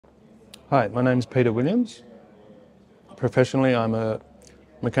Hi, my name is Peter Williams. Professionally, I'm a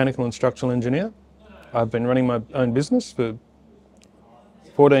mechanical and structural engineer. I've been running my own business for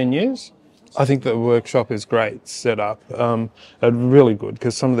 14 years. I think the workshop is great set up, and really good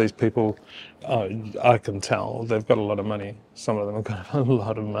because some of these people, I can tell they've got a lot of money. Some of them have got a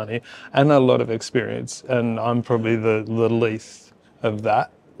lot of money and a lot of experience, and I'm probably the least of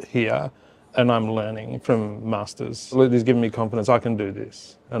that here, and I'm learning from masters. It's given me confidence. I can do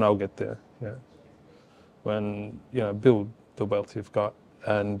this, and I'll get there. Yeah. When build the wealth you've got,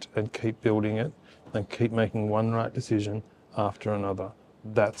 and keep building it, and keep making one right decision after another.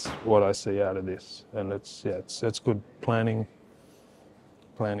 That's what I see out of this, and it's good planning,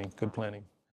 good planning.